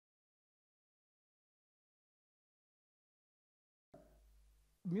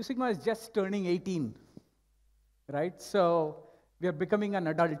Musicma is just turning 18, right? So we are becoming an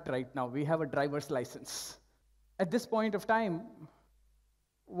adult right now. We have a driver's license. At this point of time,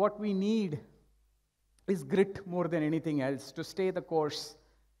 what we need is grit more than anything else to stay the course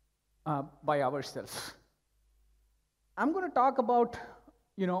by ourselves. I'm going to talk about,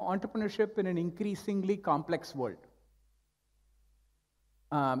 entrepreneurship in an increasingly complex world.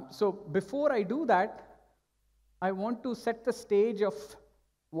 So before I do that, I want to set the stage of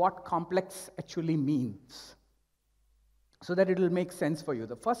what complex actually means so that it will make sense for you.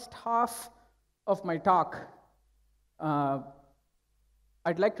 The first half of my talk,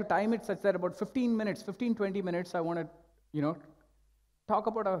 I'd like to time it such that about 15, 20 minutes, I want to, talk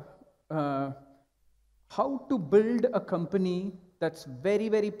about how to build a company that's very,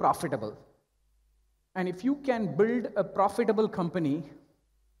 very profitable. And if you can build a profitable company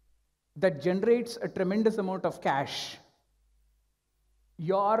that generates a tremendous amount of cash,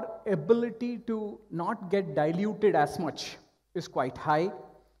 your ability to not get diluted as much is quite high,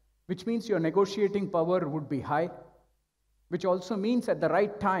 which means your negotiating power would be high, which also means at the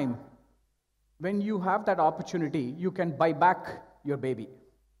right time, when you have that opportunity, you can buy back your baby.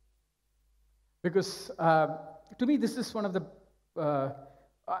 Because to me, this is one of the,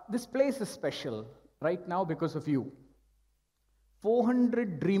 this place is special right now because of you.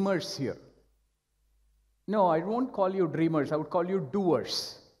 400 dreamers here. No, I won't call you dreamers, I would call you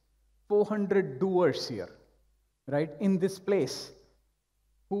doers. 400 doers here, right, in this place,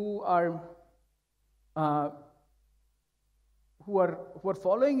 who are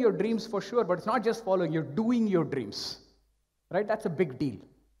following your dreams for sure, but it's not just following, you're doing your dreams, right? That's a big deal.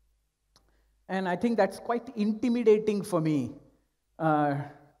 And I think that's quite intimidating for me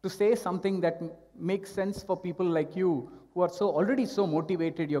to say something that makes sense for people like you who are already so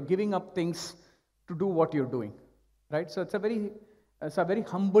motivated. You're giving up things to do what you're doing, right? So it's a very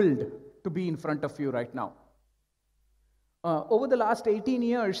humbled to be in front of you right now. Over the last 18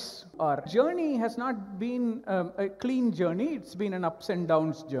 years, our journey has not been a clean journey. It's been an ups and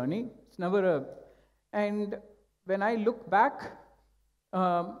downs journey. It's never and when I look back,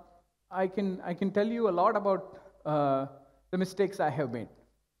 I can tell you a lot about the mistakes I have made.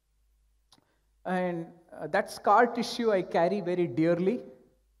 And that scar tissue I carry very dearly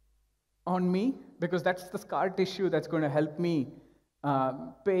on me, because that's the scar tissue that's going to help me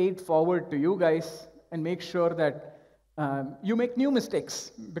pay it forward to you guys and make sure that you make new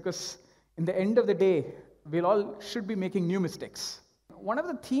mistakes, because in the end of the day, we all should be making new mistakes. One of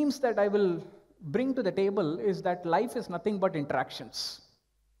the themes that I will bring to the table is that life is nothing but interactions.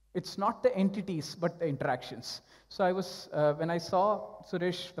 It's not the entities, but the interactions. So I was, when I saw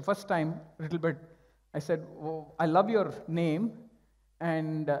Suresh the first time, a little bit, I said, oh, I love your name.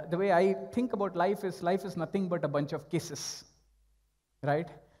 And the way I think about life is nothing but a bunch of kisses, right?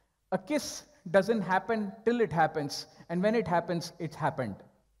 A kiss doesn't happen till it happens. And when it happens, it's happened,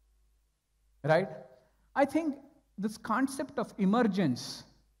 right? I think this concept of emergence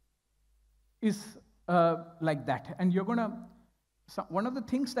is like that. And you're going to, one of the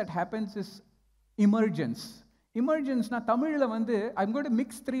things that happens is emergence. Emergence, na Tamil I'm going to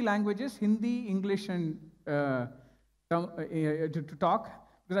mix 3 languages, Hindi, English, and to talk,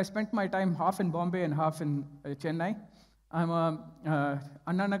 because I spent my time half in Bombay and half in Chennai. I'm a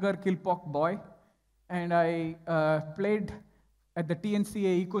Annanagar Kilpauk boy, and I played at the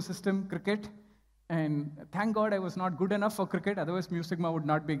TNCA ecosystem cricket, and thank God I was not good enough for cricket, otherwise Musicma would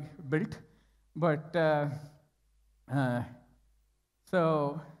not be built. But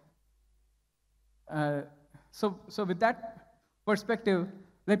so with that perspective,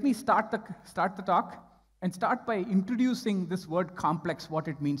 let me start the talk and start by introducing this word complex, what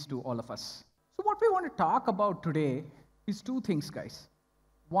it means to all of us. So what we want to talk about today is 2 things, guys.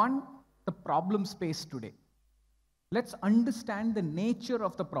 One, the problem space today. Let's understand the nature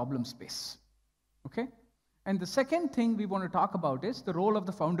of the problem space, okay? And the second thing we want to talk about is the role of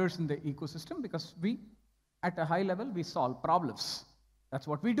the founders in the ecosystem, because we, at a high level, we solve problems. That's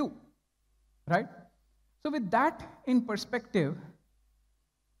what we do, right? So with that in perspective,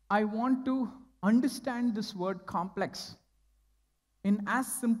 I want to understand this word complex in as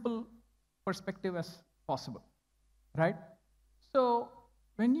simple perspective as possible, right? So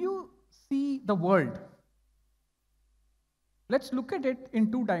when you see the world, let's look at it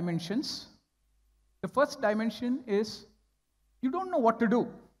in 2 dimensions. The first dimension is you don't know what to do.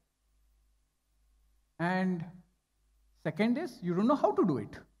 And second is you don't know how to do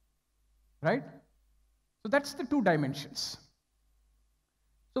it, right? So that's the 2 dimensions.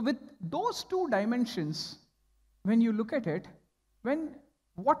 So with those 2 dimensions, when you look at it, when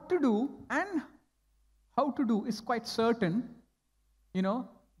what to do and how to do is quite certain,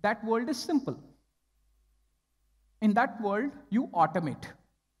 that world is simple. In that world, you automate.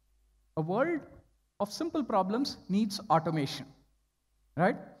 A world of simple problems needs automation,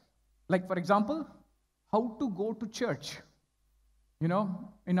 right? Like, for example, how to go to church. In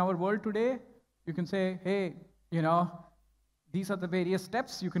our world today, you can say, hey, these are the various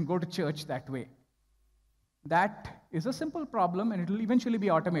steps, you can go to church that way. That is a simple problem, and it will eventually be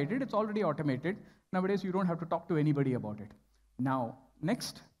automated. It's already automated. Nowadays, you don't have to talk to anybody about it. Now,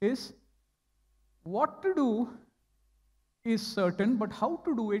 next is what to do is certain, but how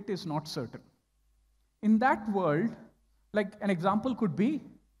to do it is not certain. In that world, like an example could be,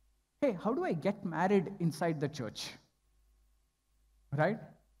 hey, how do I get married inside the church? Right?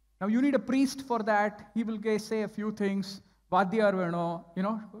 Now you need a priest for that. He will say a few things. Vadyar veno,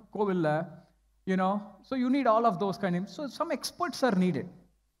 kovilla, So you need all of those kind of. So some experts are needed.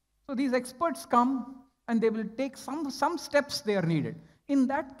 So these experts come and they will take some steps they are needed. In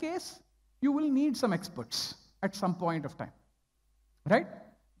that case, you will need some experts at some point of time, right?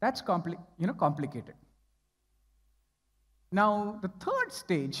 That's complicated. Now, the third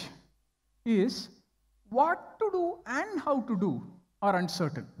stage is what to do and how to do are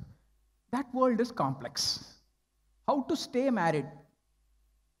uncertain. That world is complex. How to stay married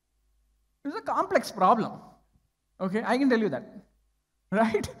is a complex problem. Okay, I can tell you that,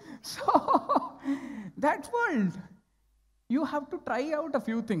 right? So, that world, you have to try out a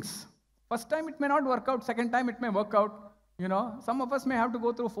few things. First time it may not work out, second time it may work out. Some of us may have to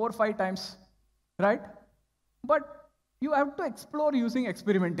go through 4 or 5 times, right? But you have to explore using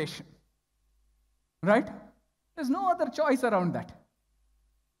experimentation, right? There's no other choice around that.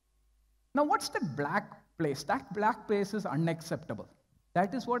 Now, what's that black place? That black place is unacceptable.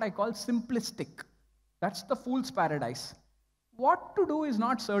 That is what I call simplistic. That's the fool's paradise. What to do is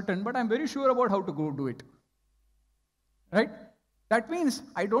not certain, but I'm very sure about how to go do it, right? That means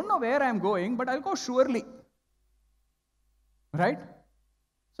I don't know where I'm going, but I'll go surely. Right?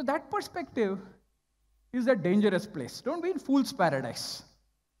 So that perspective is a dangerous place. Don't be in fool's paradise.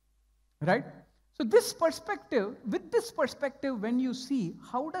 Right? So with this perspective, when you see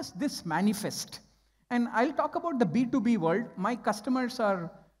how does this manifest, and I'll talk about the B2B world. My customers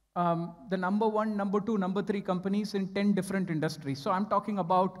are the number 1, number 2, number 3 companies in 10 different industries. So I'm talking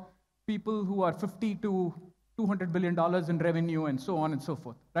about people who are 50 to $200 billion in revenue and so on and so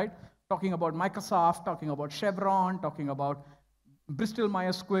forth, right? Talking about Microsoft, talking about Chevron, talking about Bristol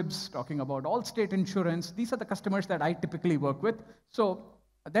Myers Squibb, talking about Allstate Insurance. These are the customers that I typically work with. So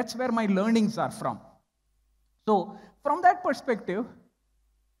that's where my learnings are from. So from that perspective,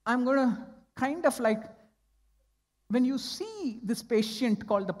 I'm going to kind of like, when you see this patient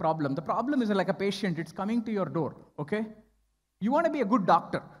called the problem is like a patient, it's coming to your door, okay? You want to be a good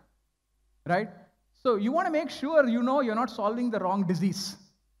doctor, right? So you want to make sure you're not solving the wrong disease.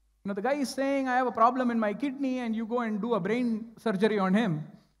 The guy is saying, I have a problem in my kidney, and you go and do a brain surgery on him.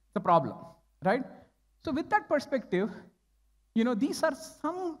 It's a problem, right? So with that perspective, these are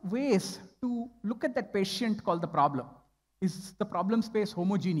some ways to look at that patient called the problem. Is the problem space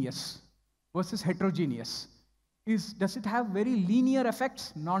homogeneous versus heterogeneous? Does it have very linear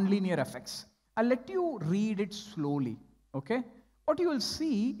effects, non-linear effects? I'll let you read it slowly, okay? What you will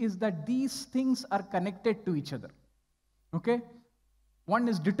see is that these things are connected to each other, okay? One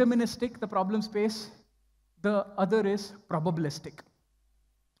is deterministic, the problem space. The other is probabilistic,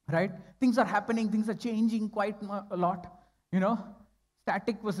 right? Things are happening, things are changing quite a lot,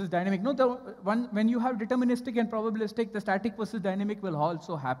 static versus dynamic. No, when you have deterministic and probabilistic, the static versus dynamic will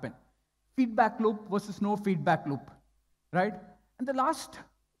also happen. Feedback loop versus no feedback loop, right? And the last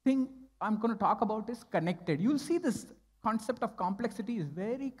thing I'm going to talk about is connected. You'll see this concept of complexity is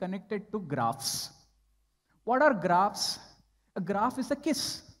very connected to graphs. What are graphs? A graph is a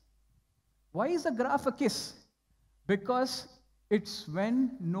kiss. Why is a graph a kiss? Because it's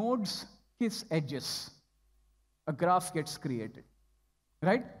when nodes kiss edges, a graph gets created,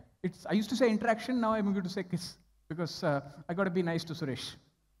 right? I used to say interaction, now I'm going to say kiss, because I got to be nice to Suresh,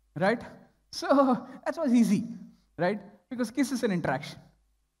 right? So that was easy, right? Because kiss is an interaction,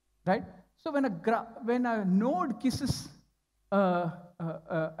 right? So when a node kisses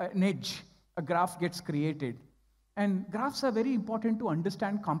an edge, a graph gets created. And graphs are very important to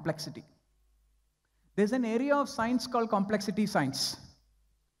understand complexity. There's an area of science called complexity science.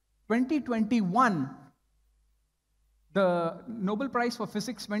 2021, the Nobel Prize for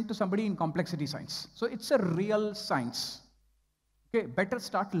Physics went to somebody in complexity science. So it's a real science. Okay, better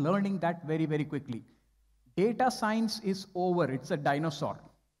start learning that very, very quickly. Data science is over, it's a dinosaur.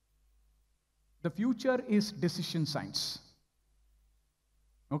 The future is decision science.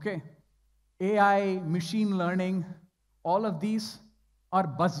 Okay? AI, machine learning, all of these are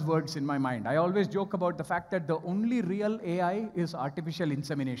buzzwords in my mind. I always joke about the fact that the only real AI is artificial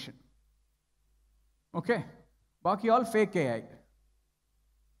insemination. Okay? Baki all fake AI.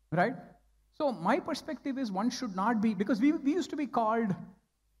 Right? So my perspective is one should not be, because we used to be called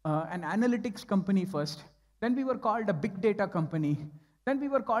an analytics company first, then we were called a big data company, then we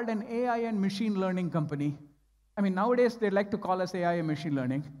were called an AI and machine learning company. I mean, nowadays they like to call us AI and machine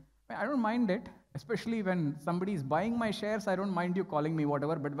learning. I don't mind it, especially when somebody is buying my shares. I don't mind you calling me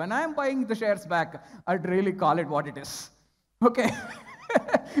whatever, but when I am buying the shares back, I'd really call it what it is. Okay?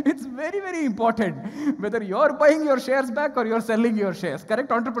 It's very, very important whether you're buying your shares back or you're selling your shares.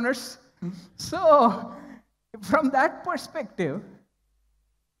 Correct, entrepreneurs? So, from that perspective,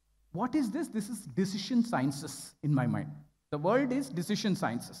 what is this? This is decision sciences in my mind. The world is decision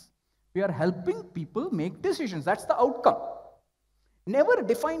sciences. We are helping people make decisions. That's the outcome. Never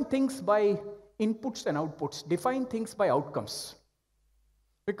define things by inputs and outputs. Define things by outcomes.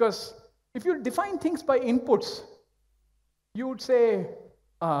 Because if you define things by inputs, you would say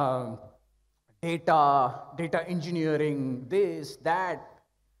data engineering, this, that,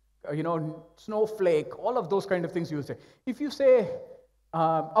 snowflake, all of those kind of things you will say. If you say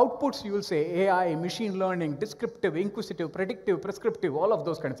outputs, you will say AI, machine learning, descriptive, inquisitive, predictive, prescriptive, all of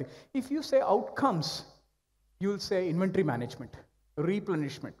those kind of things. If you say outcomes, you will say inventory management,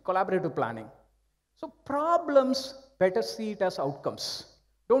 replenishment, collaborative planning. So problems, better see it as outcomes.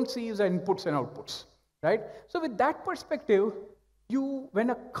 Don't see it as inputs and outputs, right? So with that perspective, when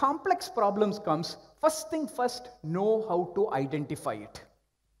a complex problem comes, first thing first, know how to identify it.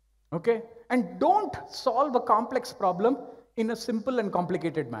 Okay? And don't solve a complex problem in a simple and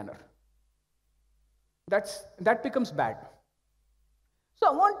complicated manner. That becomes bad. So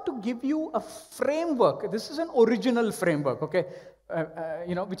I want to give you a framework. This is an original framework, okay?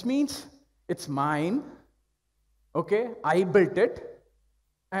 Which means it's mine, okay? I built it,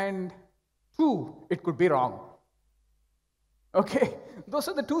 and two, it could be wrong. Okay? Those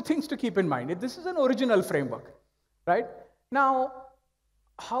are the two things to keep in mind. This is an original framework, right? Now,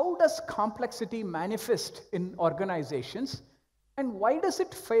 how does complexity manifest in organizations, and why does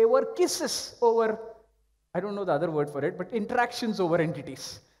it favor kisses over, I don't know the other word for it, but interactions over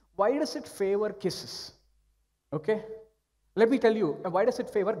entities? Why does it favor kisses? Okay? Let me tell you, why does it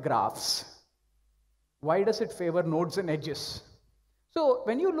favor graphs? Why does it favor nodes and edges? So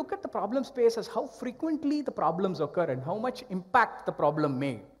when you look at the problem space as how frequently the problems occur and how much impact the problem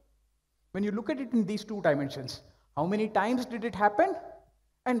made, when you look at it in these two dimensions, how many times did it happen?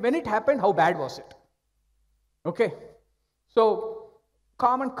 And when it happened, how bad was it? Okay? So,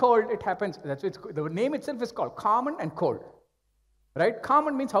 common cold, it happens. The name itself is called common and cold. Right?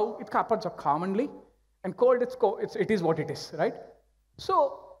 Common means how it happens commonly, and cold, it is what it is, right?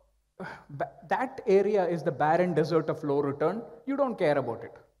 So, that area is the barren desert of low return. You don't care about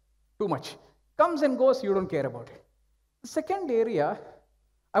it too much. Comes and goes, you don't care about it. The second area,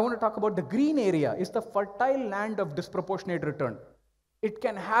 I want to talk about the green area, is the fertile land of disproportionate return. It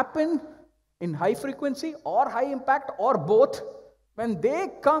can happen in high frequency or high impact or both. When they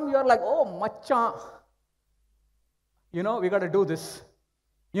come, you're like, oh, macha. We got to do this.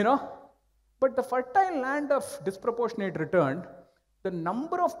 But the fertile land of disproportionate return, the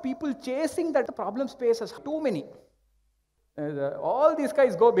number of people chasing that problem space is too many. All these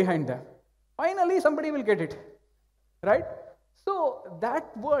guys go behind them. Finally, somebody will get it. Right? So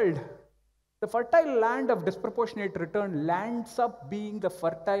that world, the fertile land of disproportionate return, lands up being the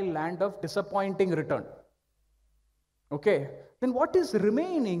fertile land of disappointing return. Okay? Then what is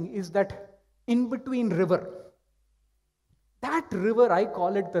remaining is that in-between river. That river, I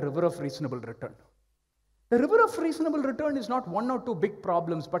call it the river of reasonable return. The river of reasonable return is not one or two big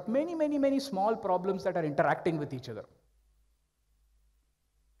problems, but many, many, many small problems that are interacting with each other.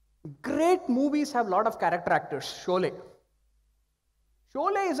 Great movies have a lot of character actors. Sholay.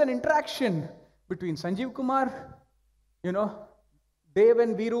 Sholay is an interaction between Sanjeev Kumar, Dev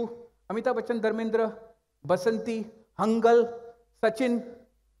and Viru, Amitabh Bachchan, Dharmendra, Basanti, Hangal, Sachin.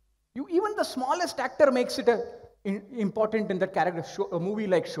 Even the smallest actor makes it important in that character, a movie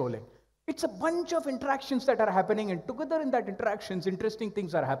like Sholay. It's a bunch of interactions that are happening, and together in that interactions, interesting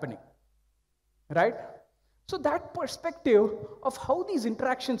things are happening. Right? So that perspective of how these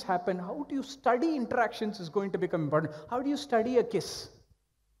interactions happen, how do you study interactions is going to become important. How do you study a kiss?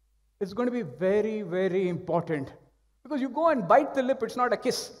 It's going to be very, very important. Because you go and bite the lip, it's not a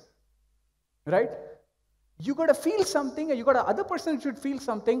kiss. Right? You got to feel something, and the other person should feel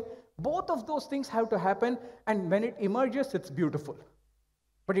something. Both of those things have to happen, and when it emerges, it's beautiful.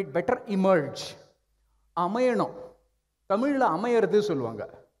 But it better emerge. Amayano. Tamil la amayaradu solvanga.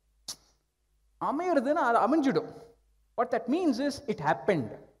 Amayarduna adu aminjidum. What that means is it happened.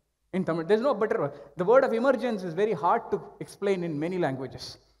 In Tamil, there's no better word. The word of emergence is very hard to explain in many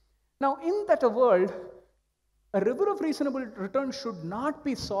languages. Now, in that world, a river of reasonable return should not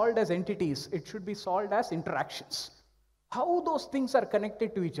be solved as entities. It should be solved as interactions. How those things are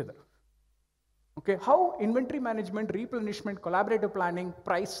connected to each other. Okay, how inventory management, replenishment, collaborative planning,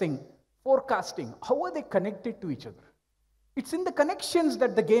 pricing, forecasting, how are they connected to each other? It's in the connections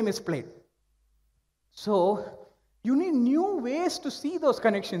that the game is played. So, you need new ways to see those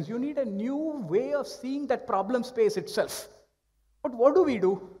connections. You need a new way of seeing that problem space itself. But what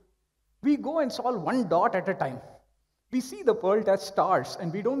do? We go and solve one dot at a time. We see the world as stars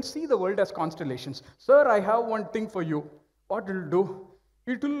and we don't see the world as constellations. Sir, I have one thing for you. What will it do?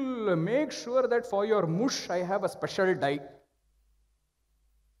 It will make sure that for your mush, I have a special dye.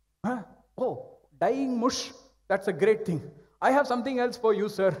 Huh? Oh, dyeing mush, that's a great thing. I have something else for you,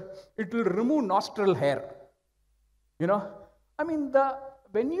 sir. It will remove nostril hair. You know, I mean,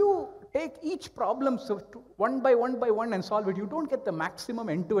 when you take each problem one by one and solve it, you don't get the maximum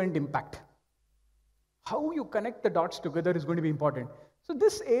end-to-end impact. How you connect the dots together is going to be important. So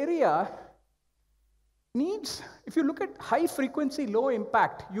this area needs, if you look at high frequency, low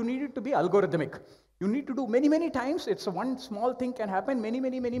impact, you need it to be algorithmic. You need to do many times. It's one small thing can happen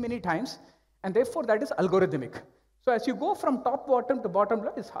many times. And therefore, that is algorithmic. So as you go from top bottom to bottom,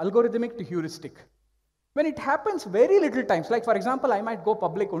 it's algorithmic to heuristic. When it happens very little times, like for example, I might go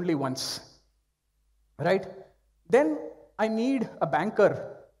public only once, right? Then I need a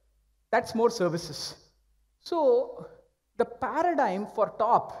banker. That's more services. So the paradigm for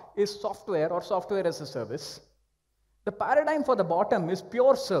top is software or software as a service. The paradigm for the bottom is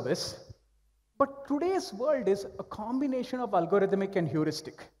pure service. But today's world is a combination of algorithmic and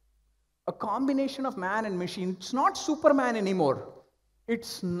heuristic. A combination of man and machine. It's not Superman anymore.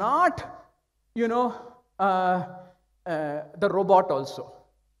 It's not, the robot also.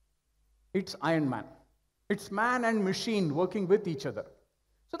 It's Iron Man. It's man and machine working with each other.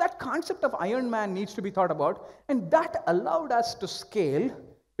 So that concept of Iron Man needs to be thought about, and that allowed us to scale,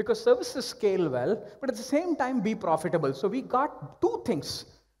 because services scale well, but at the same time be profitable. So we got two things.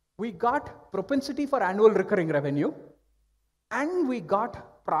 We got propensity for annual recurring revenue, and we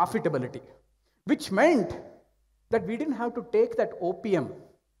got profitability, which meant that we didn't have to take that opium,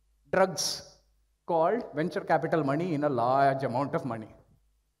 drugs, called venture capital money in a large amount of money.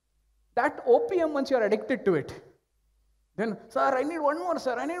 That opium, once you're addicted to it, then, sir, I need one more,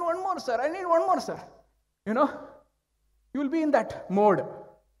 sir, I need one more, sir, I need one more, sir. You'll be in that mode.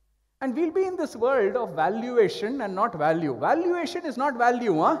 And we'll be in this world of valuation and not value. Valuation is not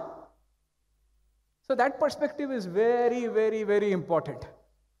value, huh? So that perspective is very important.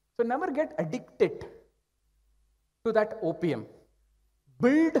 So never get addicted to that opium.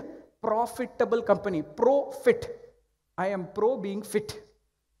 Build profitable company. Pro-fit. I am pro being fit.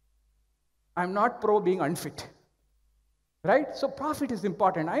 I'm not pro being unfit. Right? So profit is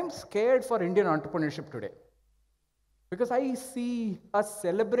important. I'm scared for Indian entrepreneurship today. Because I see us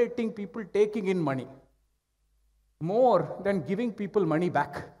celebrating people taking in money more than giving people money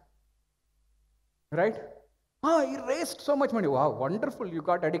back. Right? He raised so much money. Wow, wonderful. You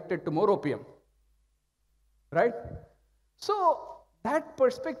got addicted to more opium. Right? So that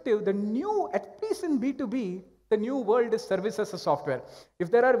perspective, the new, at least in B2B, the new world is service as a software.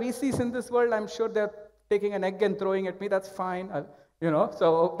 If there are VCs in this world, I'm sure they're taking an egg and throwing at me. That's fine.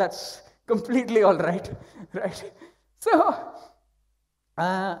 So that's completely all right. Right? So,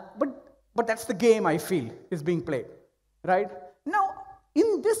 but that's the game I feel is being played. Right? Now,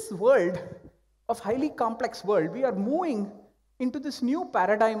 in this world, of highly complex world, we are moving into this new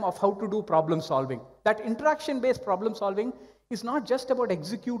paradigm of how to do problem solving. That interaction-based problem solving is not just about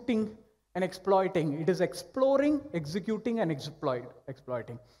executing and exploiting. It is exploring, executing, and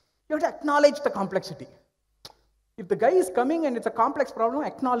exploiting. You have to acknowledge the complexity. If the guy is coming and it's a complex problem,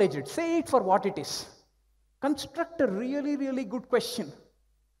 acknowledge it. Say it for what it is. Construct a really good question.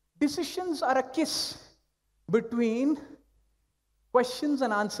 Decisions are a kiss between questions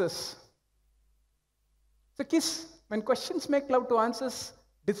and answers. It's a kiss. When questions make love to answers,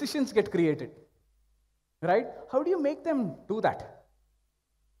 decisions get created. Right? How do you make them do that?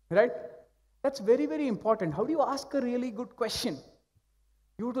 Right? That's very important. How do you ask a really good question?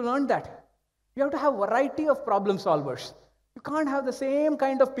 You have to learn that. You have to have variety of problem solvers. You can't have the same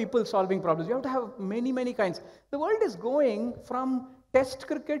kind of people solving problems. You have to have many kinds. The world is going from test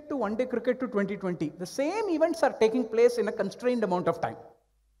cricket to one-day cricket to 2020. The same events are taking place in a constrained amount of time.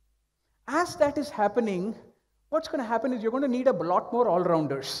 As that is happening, what's going to happen is you're going to need a lot more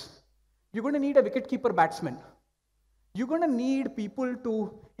all-rounders. You're going to need a wicket-keeper batsman. You're going to need people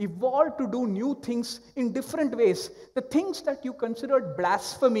to evolve to do new things in different ways. The things that you considered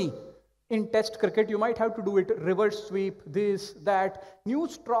blasphemy in test cricket, you might have to do it reverse sweep, this, that. New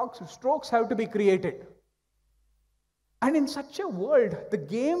strokes have to be created. And in such a world, the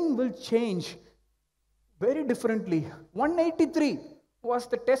game will change very differently. 183 was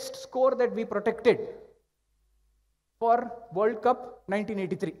the test score that we protected for World Cup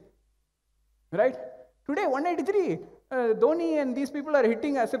 1983. Right? Today, 183, Dhoni and these people are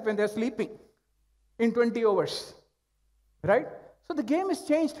hitting as if when they're sleeping in 20 overs. Right? So the game has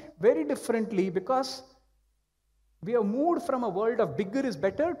changed very differently because we have moved from a world of bigger is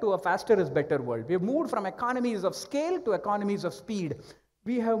better to a faster is better world. We have moved from economies of scale to economies of speed.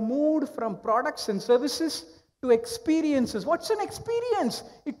 We have moved from products and services to experiences. What's an experience?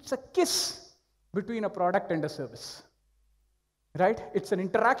 It's a kiss between a product and a service. Right? It's an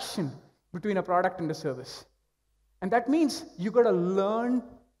interaction between a product and a service. And that means you got to learn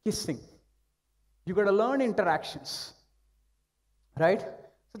kissing. You got to learn interactions. Right?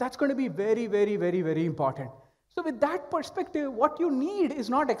 So that's going to be very, very, very, very important. So with that perspective, what you need is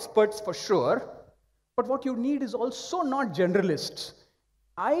not experts for sure, but what you need is also not generalists.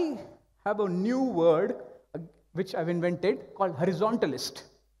 I have a new word which I've invented called horizontalist.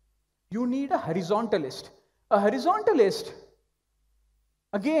 You need a horizontalist. A horizontalist,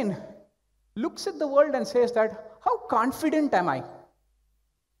 again, looks at the world and says that, how confident am I?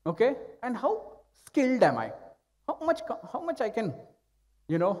 Okay? And how skilled am I? How much I can,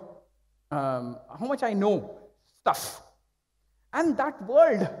 how much I know stuff. And that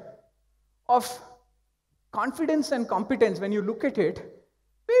world of confidence and competence, when you look at it,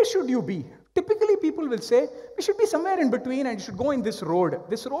 where should you be? Typically, people will say, we should be somewhere in between and you should go in this road.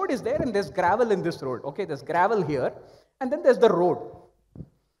 This road is there and there's gravel in this road. Okay, there's gravel here and then there's the road.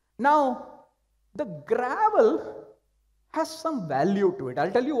 Now, the gravel has some value to it.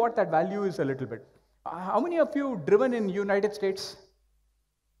 I'll tell you what that value is a little bit. How many of you driven in United States?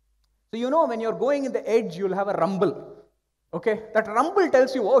 So when you're going in the edge, you'll have a rumble. Okay, that rumble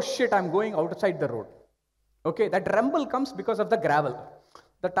tells you, oh shit, I'm going outside the road. Okay, that rumble comes because of the gravel.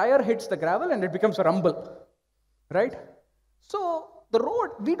 The tire hits the gravel and it becomes a rumble. Right? So the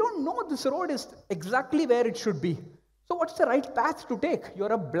road, we don't know this road is exactly where it should be. So what's the right path to take?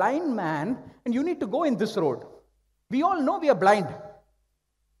 You're a blind man and you need to go in this road. We all know we are blind.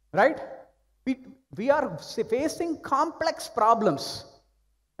 Right? We are facing complex problems.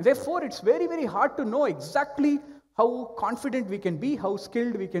 Therefore, it's very, very hard to know exactly how confident we can be, how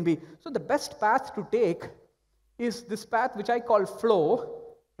skilled we can be. So the best path to take is this path which I call flow,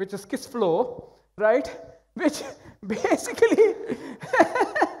 which is kiss flow, right? Which basically,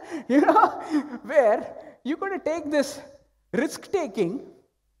 where you're going to take this risk-taking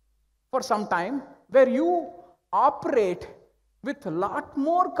for some time, where you operate with a lot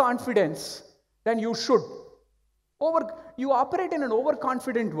more confidence than you should. You operate in an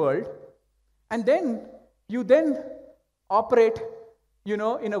overconfident world, and then you operate,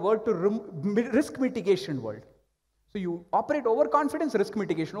 in a world to risk mitigation world. So you operate overconfidence, risk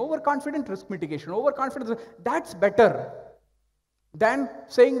mitigation, overconfident, risk mitigation, overconfidence. That's better than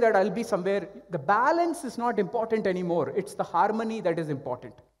saying that I'll be somewhere. The balance is not important anymore. It's the harmony that is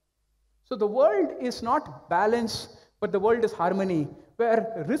important. So the world is not balance, but the world is harmony,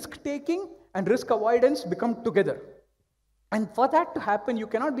 where risk-taking and risk avoidance become together. And for that to happen, you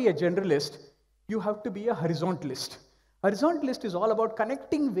cannot be a generalist. You have to be a horizontalist. Horizontalist is all about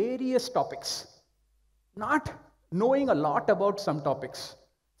connecting various topics, not knowing a lot about some topics.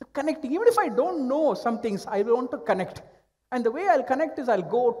 So connecting, even if I don't know some things, I want to connect. And the way I'll connect is I'll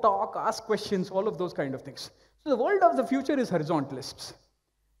go, talk, ask questions, all of those kind of things. So the world of the future is horizontalists.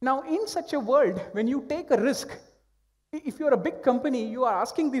 Now, in such a world, when you take a risk, if you're a big company, you are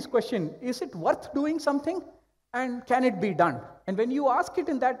asking this question, is it worth doing something? And can it be done? And when you ask it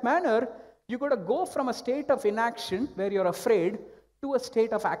in that manner, you've got to go from a state of inaction, where you're afraid, to a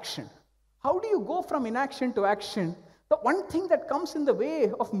state of action. How do you go from inaction to action? The one thing that comes in the way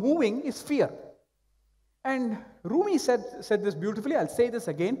of moving is fear. And Rumi said this beautifully. I'll say this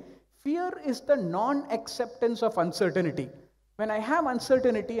again. Fear is the non-acceptance of uncertainty. When I have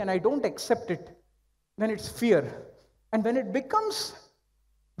uncertainty and I don't accept it, then it's fear. And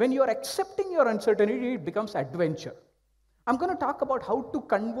when you're accepting your uncertainty, it becomes adventure. I'm going to talk about how to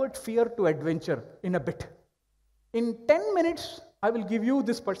convert fear to adventure in a bit. In 10 minutes, I will give you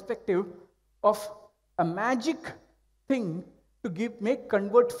this perspective of a magic thing to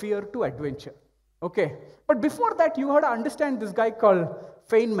convert fear to adventure. Okay. But before that, you have to understand this guy called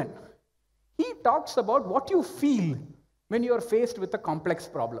Feynman. He talks about what you feel when you are faced with a complex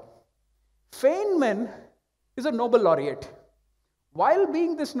problem. Feynman is a Nobel laureate. while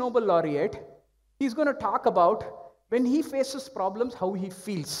being this Nobel laureate, he's going to talk about when he faces problems, how he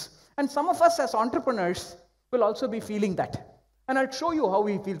feels. And some of us as entrepreneurs will also be feeling that. And I'll show you how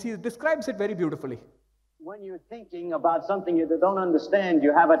he feels. He describes it very beautifully. When you're thinking about something you don't understand,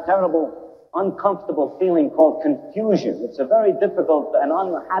 you have a terrible, uncomfortable feeling called confusion. It's a very difficult and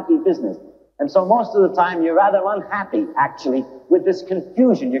unhappy business. And so most of the time, you're rather unhappy, actually, with this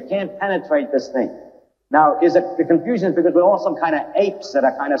confusion. You can't penetrate this thing. Now, the confusion is because we're all some kind of apes that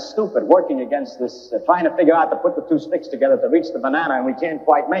are kind of stupid, working against this, trying to figure out to put the two sticks together to reach the banana, and we can't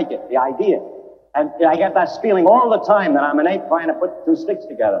quite make it, the idea. And I get that feeling all the time that I'm an ape trying to put two sticks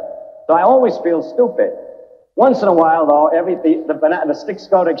together. So I always feel stupid. Once in a while, though, the sticks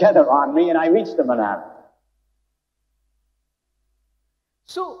go together on me, and I reach the banana.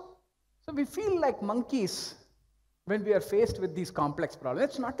 So we feel like monkeys when we are faced with these complex problems.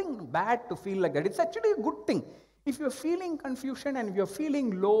 It's nothing bad to feel like that. It's actually a good thing. If you're feeling confusion and if you're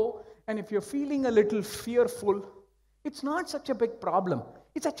feeling low and if you're feeling a little fearful, it's not such a big problem.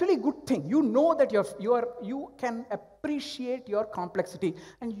 It's actually a good thing. You know that you can appreciate your complexity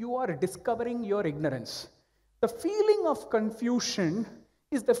and you are discovering your ignorance. The feeling of confusion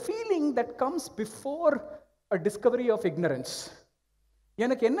is the feeling that comes before a discovery of ignorance.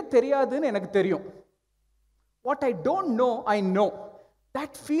 எனக்கு என்ன தெரியாதுன்னு எனக்கு தெரியும். What I don't know, I know.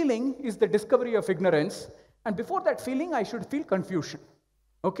 That feeling is the discovery of ignorance. And before that feeling, I should feel confusion.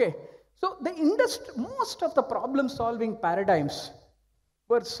 Okay? So most of the problem-solving paradigms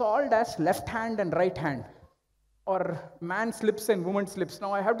were solved as left hand and right hand, or man slips and woman slips.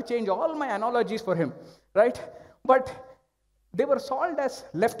 Now I have to change all my analogies for him, right? But they were solved as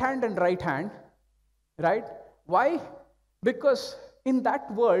left hand and right hand, right? Why? Because in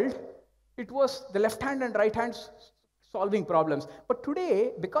that world, it was the left hand and right hand solving problems. But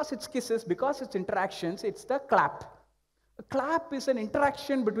today, because it's kisses, because it's interactions, it's the clap. A clap is an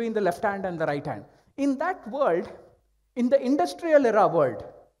interaction between the left hand and the right hand. In that world, in the industrial era world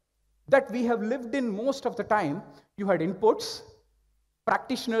that we have lived in most of the time, you had inputs,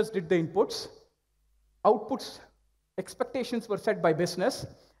 practitioners did the inputs, outputs, expectations were set by business,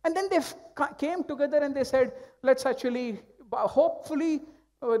 and then they came together and they said, let's actually, hopefully,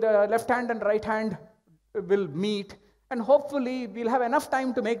 the left hand and right hand will meet, and hopefully we'll have enough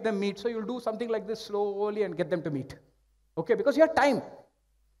time to make them meet, so you'll do something like this slowly and get them to meet. Okay, because you have time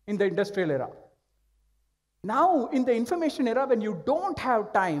in the industrial era. Now, in the information era, when you don't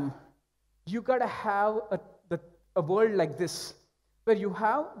have time, you gotta have a world like this, where you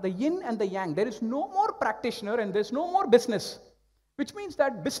have the yin and the yang. There is no more practitioner and there's no more business, which means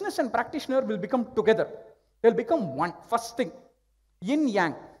that business and practitioner will become together. They'll become one. First thing, yin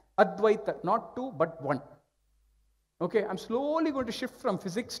yang, advaita, not two, but one. Okay, I'm slowly going to shift from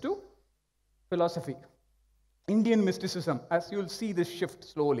physics to philosophy. Indian mysticism, as you'll see this shift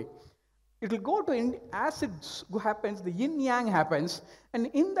slowly. It will go to, as it happens, the yin yang happens, and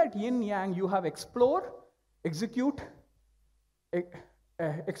in that yin yang you have explore, execute,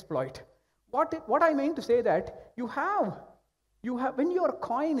 exploit. What I mean to say that you have when your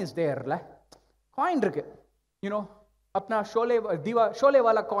coin is there, like, coin irukku, you know, apna shole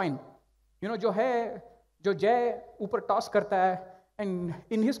wala coin, you know, jo jay upar toss karta hai, and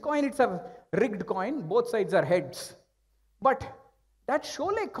in his coin it's a rigged coin, both sides are heads. But that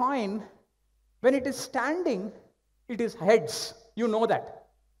shole coin, when it is standing, it is heads. You know that.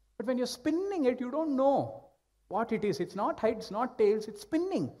 But when you're spinning it, you don't know what it is. It's not heads, not tails, it's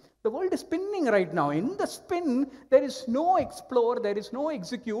spinning. The world is spinning right now. In the spin, there is no explore, there is no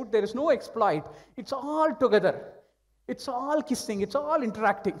execute, there is no exploit. It's all together. It's all kissing, it's all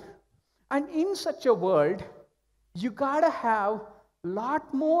interacting. And in such a world, you gotta have a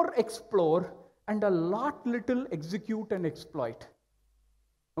lot more explore and a lot little execute and exploit.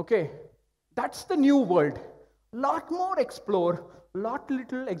 Okay? That's the new world. Lot more explore, lot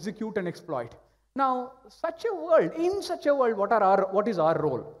little execute and exploit. Now, in such a world, what is our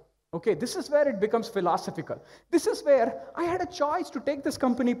role? Okay, this is where it becomes philosophical. This is where I had a choice to take this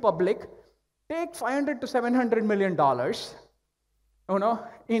company public, take $500 to $700 million, you know,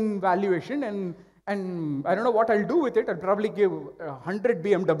 in valuation, and I don't know what I'll do with it. I'll probably give 100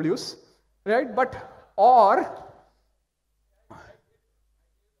 BMWs, right?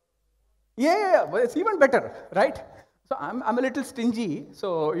 Yeah, but it's even better, right? So I'm a little stingy,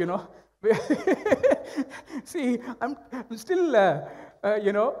 so, you know, see, I'm still,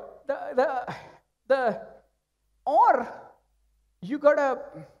 you know, or you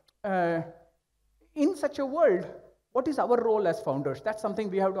gotta, in such a world, what is our role as founders? That's something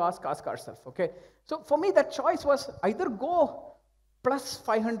we have to ask ourselves, okay? So for me, that choice was either go plus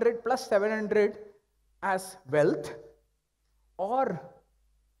 500, plus 700 as wealth, or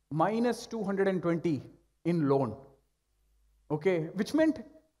minus 220 in loan. Okay, which meant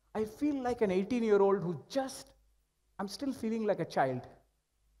I feel like an 18-year-old who I'm still feeling like a child.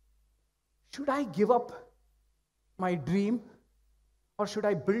 Should I give up my dream, or should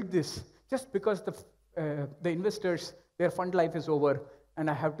I build this just because the investors, their fund life is over and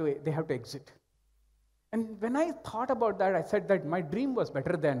they have to exit? And when I thought about that, I said that my dream was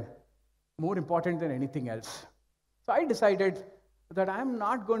more important than anything else. So I decided that I'm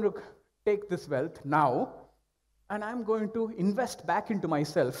not going to take this wealth now, and I'm going to invest back into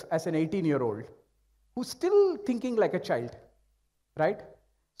myself as an 18-year-old who's still thinking like a child, right?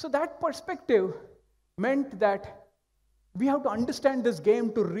 So that perspective meant that we have to understand this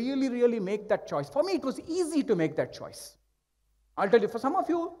game to really, really make that choice. For me, it was easy to make that choice. I'll tell you, for some of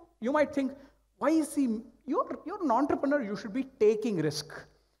you, you might think, why is you're an entrepreneur, you should be taking risk.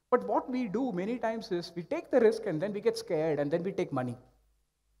 But what we do many times is we take the risk and then we get scared and then we take money.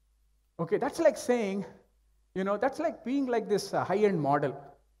 Okay, that's like saying, that's like being like this high-end model.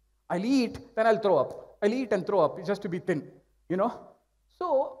 I'll eat, then I'll throw up. I'll eat and throw up just to be thin,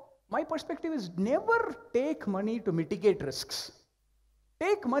 So my perspective is never take money to mitigate risks.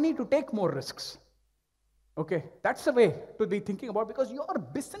 Take money to take more risks. Okay, that's the way to be thinking about, because your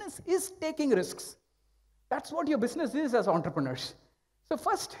business is taking risks. That's what your business is as entrepreneurs. So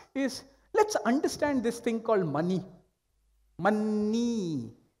first is, let's understand this thing called money.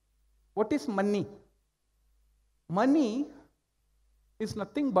 Money. What is money? Money is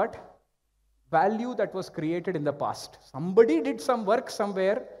nothing but value that was created in the past. Somebody did some work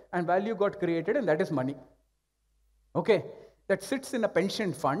somewhere and value got created, and that is money. Okay, that sits in a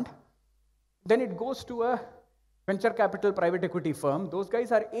pension fund. Then it goes to a venture capital private equity firm. Those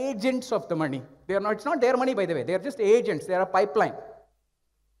guys are agents of the money. It's not their money, by the way. They are just agents. They are a pipeline.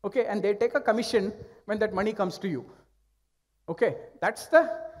 Okay, and they take a commission when that money comes to you. Okay, that's the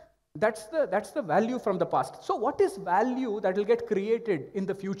value from the past. So what is value that will get created in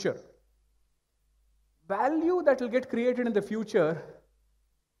the future? Value that will get created in the future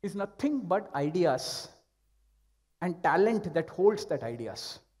is nothing but ideas and talent that holds that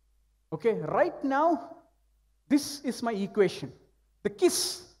ideas. Okay, right now, this is my equation. The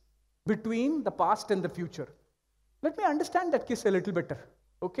kiss between the past and the future. Let me understand that kiss a little better.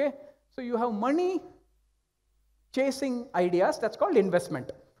 Okay, so you have money chasing ideas, that's called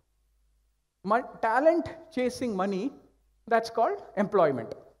investment. Talent chasing money, that's called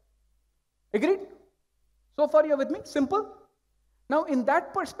employment. Agreed? So far you're with me? Simple? Now in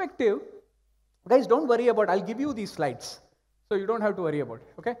that perspective, guys, don't worry about, I'll give you these slides, so you don't have to worry about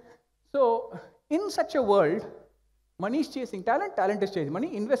it, okay? So in such a world, money is chasing talent, talent is chasing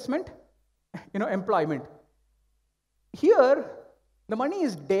money, investment, employment. Here, the money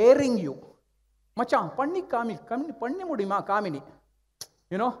is daring you. Macha, panni mudima kamini.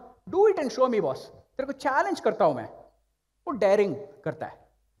 Do it and show me, boss. तेरे को challenge करता हूँ मैं. वो daring करता है,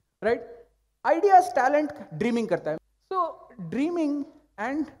 right? Ideas, talent, dreaming करता है. So dreaming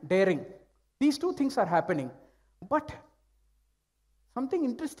and daring, these two things are happening. But something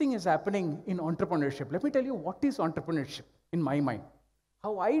interesting is happening in entrepreneurship. Let me tell you what is entrepreneurship in my mind.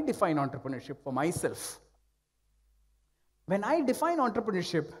 How I define entrepreneurship for myself. When I define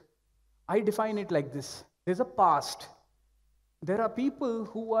entrepreneurship, I define it like this. There's a past. There are people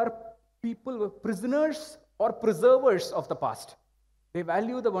who are prisoners or preservers of the past. They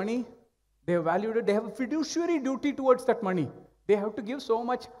value the money. They have valued it. They have a fiduciary duty towards that money. They have to give so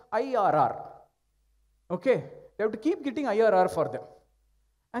much IRR. Okay? They have to keep getting IRR for them.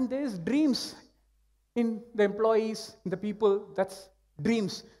 And there's dreams in the employees, in the people, that's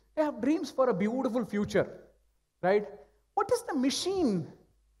dreams. They have dreams for a beautiful future, right? What is the machine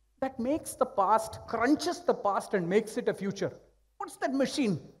that makes the past, crunches the past and makes it a future? What's that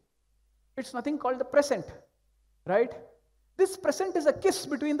machine? It's nothing called the present, right? This present is a kiss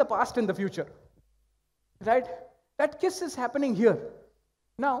between the past and the future, right? That kiss is happening here.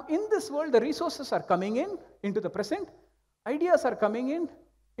 Now, in this world, the resources are coming into the present. Ideas are coming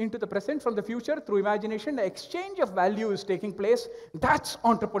into the present from the future through imagination. The exchange of value is taking place. That's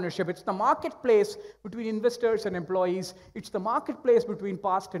entrepreneurship. It's the marketplace between investors and employees. It's the marketplace between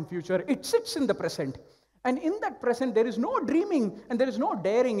past and future. It sits in the present. And in that present, there is no dreaming and there is no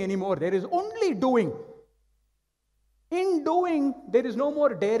daring anymore. There is only doing. In doing, there is no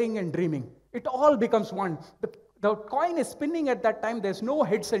more daring and dreaming. It all becomes one. The coin is spinning at that time. There's no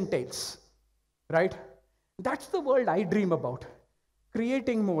heads and tails, right? That's the world I dream about.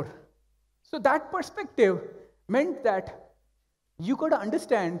 Creating more. So that perspective meant that you got to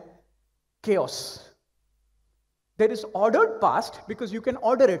understand chaos. There is ordered past because you can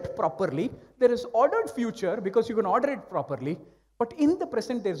order it properly. There is ordered future because you can order it properly. But in the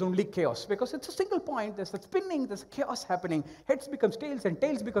present, there's only chaos because it's a single point. There's a spinning, there's chaos happening. Heads becomes tails and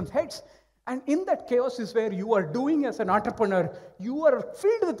tails becomes heads. And in that chaos is where you are doing as an entrepreneur. You are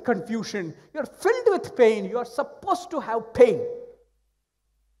filled with confusion. You're filled with pain. You are supposed to have pain.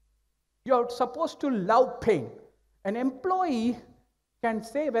 You are supposed to love pain. An employee can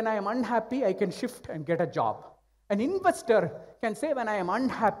say, when I am unhappy, I can shift and get a job. An investor can say, when I am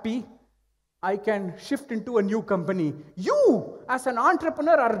unhappy, I can shift into a new company. You, as an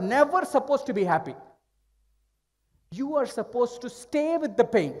entrepreneur, are never supposed to be happy. You are supposed to stay with the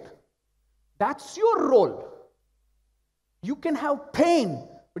pain. That's your role. You can have pain,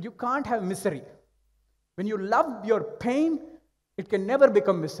 but you can't have misery. When you love your pain, it can never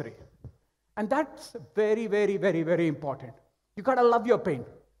become misery. And that's very, very, very, very important. You gotta love your pain.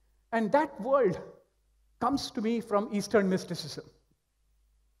 And that world comes to me from Eastern mysticism.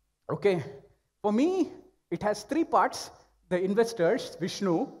 Okay? For me, it has three parts. The investors,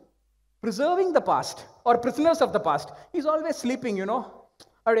 Vishnu, preserving the past, or prisoners of the past. He's always sleeping, you know.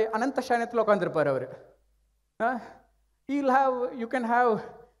 Ananta Shainathula ukandirupparu avaru. You can have,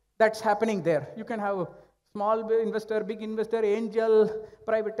 that's happening there. You can have small investor, big investor, angel,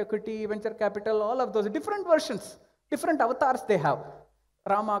 private equity, venture capital, all of those different versions, different avatars they have.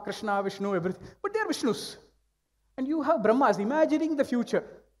 Rama, Krishna, Vishnu, everything. But they are Vishnus. And you have Brahmas imagining the future.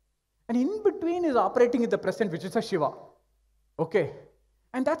 And in between is operating in the present, which is a Shiva. Okay.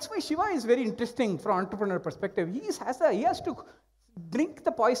 And that's why Shiva is very interesting from entrepreneur perspective. He has to drink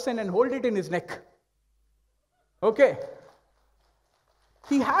the poison and hold it in his neck. Okay.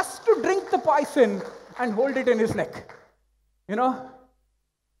 He has to drink the poison and hold it in his neck. You know,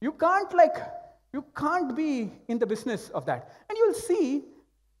 you can't be in the business of that. And you'll see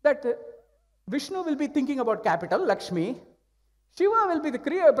that Vishnu will be thinking about capital, Lakshmi. Shiva will be the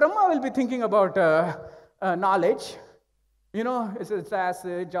creator, Brahma will be thinking about knowledge. You know, it's SAS,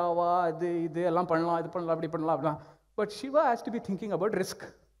 Java, idella pannalam, idu pannalam, apdi pannalam. But Shiva has to be thinking about risk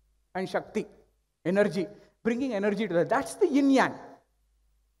and Shakti, energy, bringing energy to that. That's the yin-yang.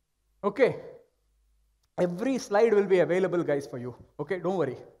 Okay. Every slide will be available, guys, for you. Okay, don't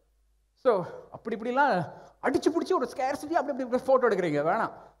worry. So, அப்படிலாம் அடிச்சு பிடிச்சி ஒரு scarcity அப்படி photo எடுக்கிறீங்க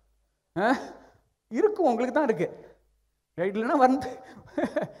வேணாம். இருக்கு உங்களுக்கு தான் இருக்கு. ரைட் இல்லைன்னா வந்து.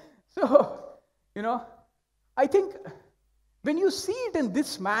 So, you know, I think when you see it in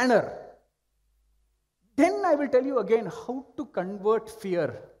this manner, then I will tell you again how to convert fear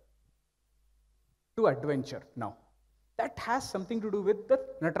to adventure now. That has something to do with the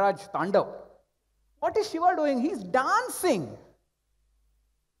Nataraj Tandav. What is Shiva doing? He's dancing.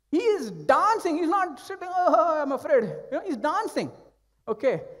 He is dancing. He's not sitting, oh, I'm afraid. You know, he's dancing.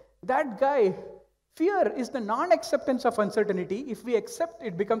 Okay. That guy, fear is the non-acceptance of uncertainty. If we accept,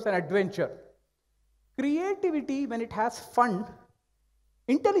 it becomes an adventure. Creativity, when it has fun,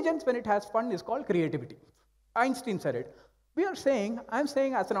 intelligence, when it has fun, is called creativity. Einstein said it. I'm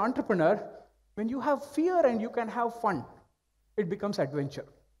saying as an entrepreneur, when you have fear and you can have fun, it becomes adventure.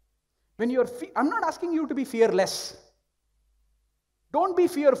 When I'm not asking you to be fearless. Don't be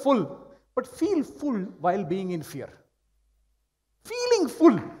fearful, but feel full while being in fear. Feeling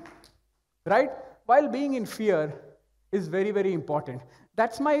full, right? While being in fear is very, very important.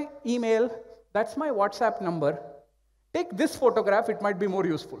 That's my email. That's my WhatsApp number. Take this photograph. It might be more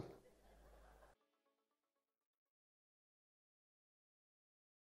useful.